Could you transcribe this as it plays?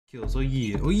Kills. Oh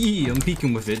yeah, I'm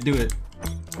peeking with it. Do it.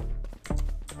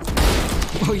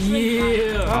 Oh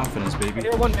yeah, confidence, baby.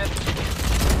 You're one man.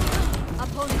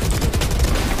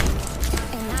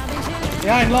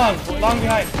 Behind, long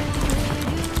behind.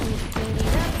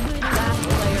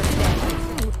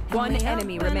 One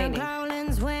enemy remaining.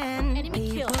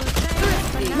 Enemy kill.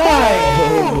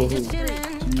 Nice.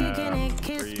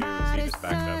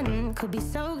 I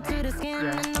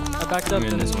backed up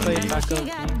and played back up.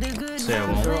 Say I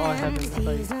won't. I haven't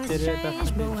played. Did it?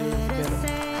 That's been good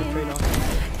trade on.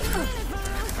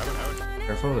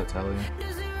 Careful with Italian.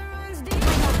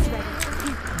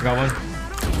 Got one.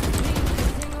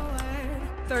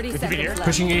 30 seconds left.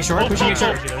 Pushing A short. Pushing A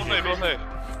short. Both A.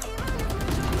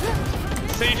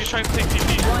 Sage is trying to take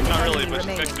TP. Not really, but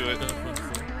she's next to it.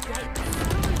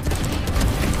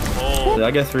 Oh. Did I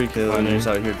get 3 kills and you're just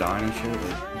out here dying and shit?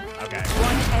 Okay.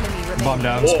 One enemy remaining. Bomb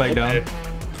down. Spike down. 10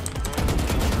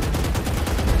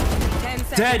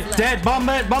 seconds Dead. left. Dead. Bomb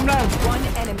down. Bomb down. One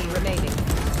enemy remaining.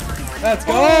 Let's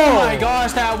go. Oh my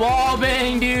gosh, that wall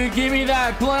bang, dude. Give me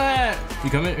that plant. You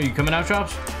coming? Are you coming out,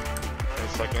 Chops? Wait a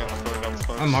second. I'm going down the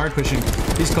spikes. I'm hard pushing.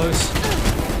 He's close.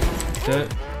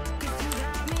 Dead.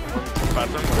 One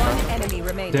enemy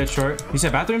remaining. Dead short. He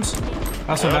said bathrooms?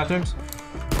 Also bathrooms.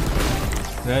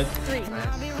 Dead.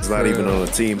 It's not even on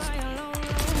the team.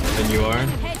 And you are.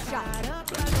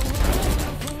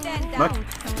 Look.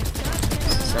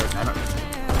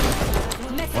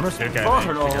 One or two guys.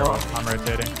 I'm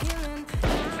rotating. I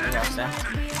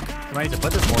might need to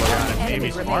put this mortal down and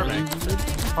maybe swarming.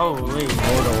 Holy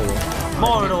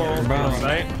Mortal.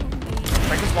 Right?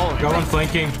 Break this wall. Got one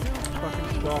flanking.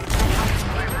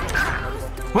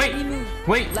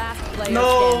 Wait. Last player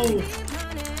No. standing.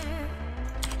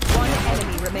 One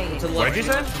enemy remaining. What did you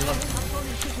say?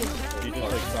 You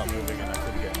just like stopped moving and I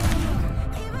couldn't get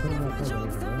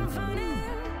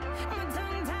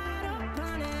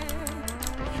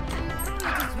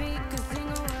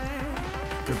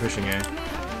You're pushing A.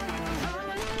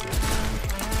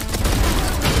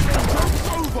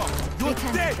 You're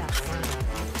dead.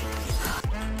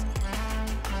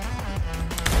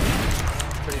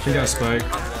 She got spike.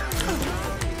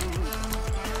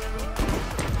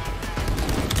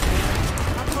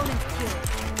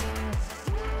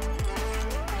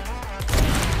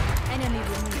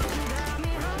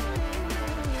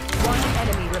 One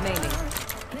enemy remaining.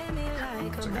 I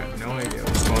got no idea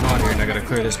what's going on here, and I gotta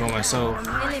clear this by myself.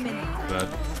 But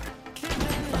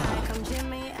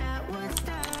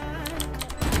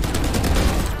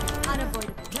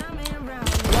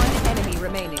One enemy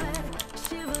remaining.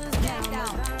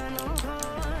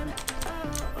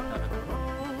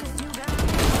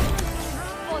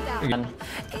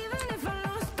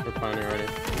 We're planning already.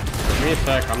 Give me a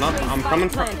sec. I'm coming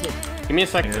from. Give me a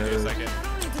second. Give me a second.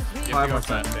 You have to go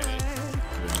fast, Danny.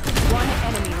 One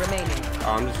enemy remaining.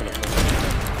 Oh, I'm just gonna play.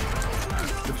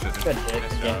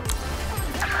 Nice job.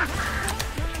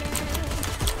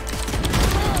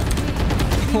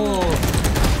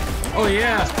 oh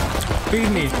yeah, feed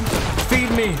me,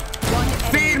 feed me,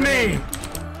 feed me.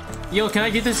 Yo, can I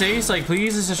get this ace? Like,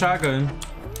 please, it's a shotgun.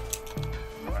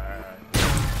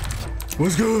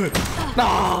 What's good?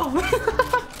 No.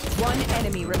 One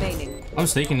enemy remaining. I'm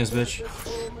staking this bitch.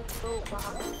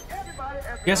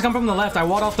 You guys come from the left. I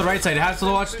walked off the right side. I have to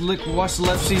watch the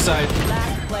left C side.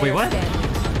 Wait, what?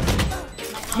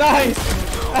 Nice.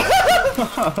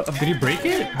 Did he break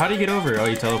it? How did he get over? Oh,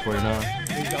 he teleported. No.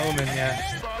 He's the omen,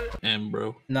 yeah. And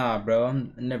bro. Nah, bro,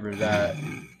 I'm never that.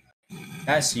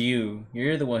 That's you.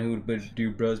 You're the one who would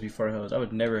do bros before hoes. I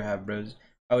would never have bros.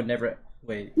 I would never.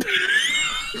 Wait.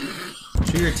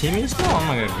 So you're a teammate still? I'm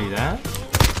not gonna do that.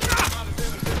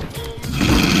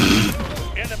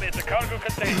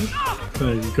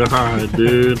 Oh god,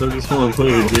 dude. I just want to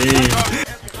play the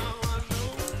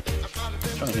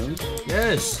game.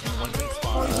 Yes.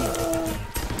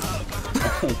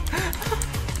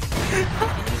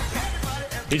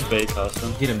 He's bait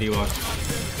custom. Get him, D-Walk.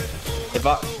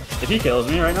 If he kills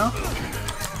me right now.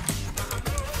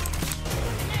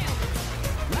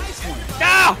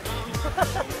 No!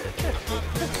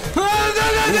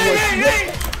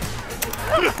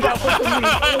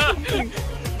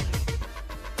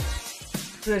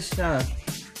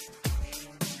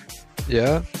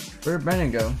 Yeah. Where'd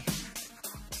Brennan go?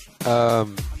 I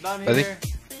think.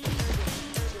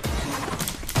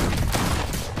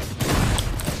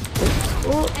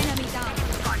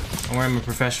 I'm wearing a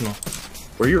professional.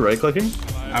 Were you right clicking?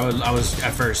 I was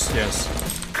at first, yes.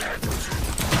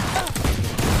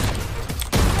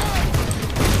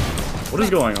 What is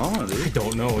going on, dude? I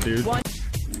don't know, dude.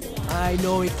 I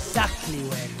know exactly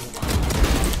where you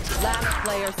are. Last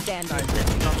player standing.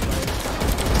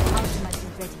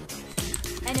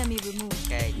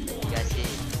 Hey, you guys see?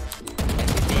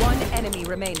 One enemy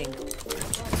remaining.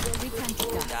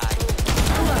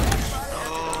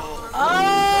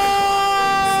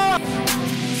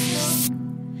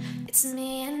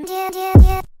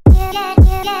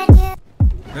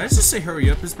 Did I just say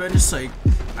hurry up? It's been just like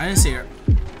I didn't say it.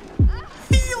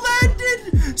 He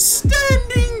landed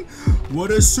standing.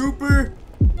 What a super!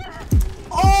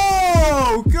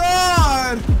 Oh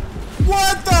God!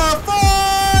 What the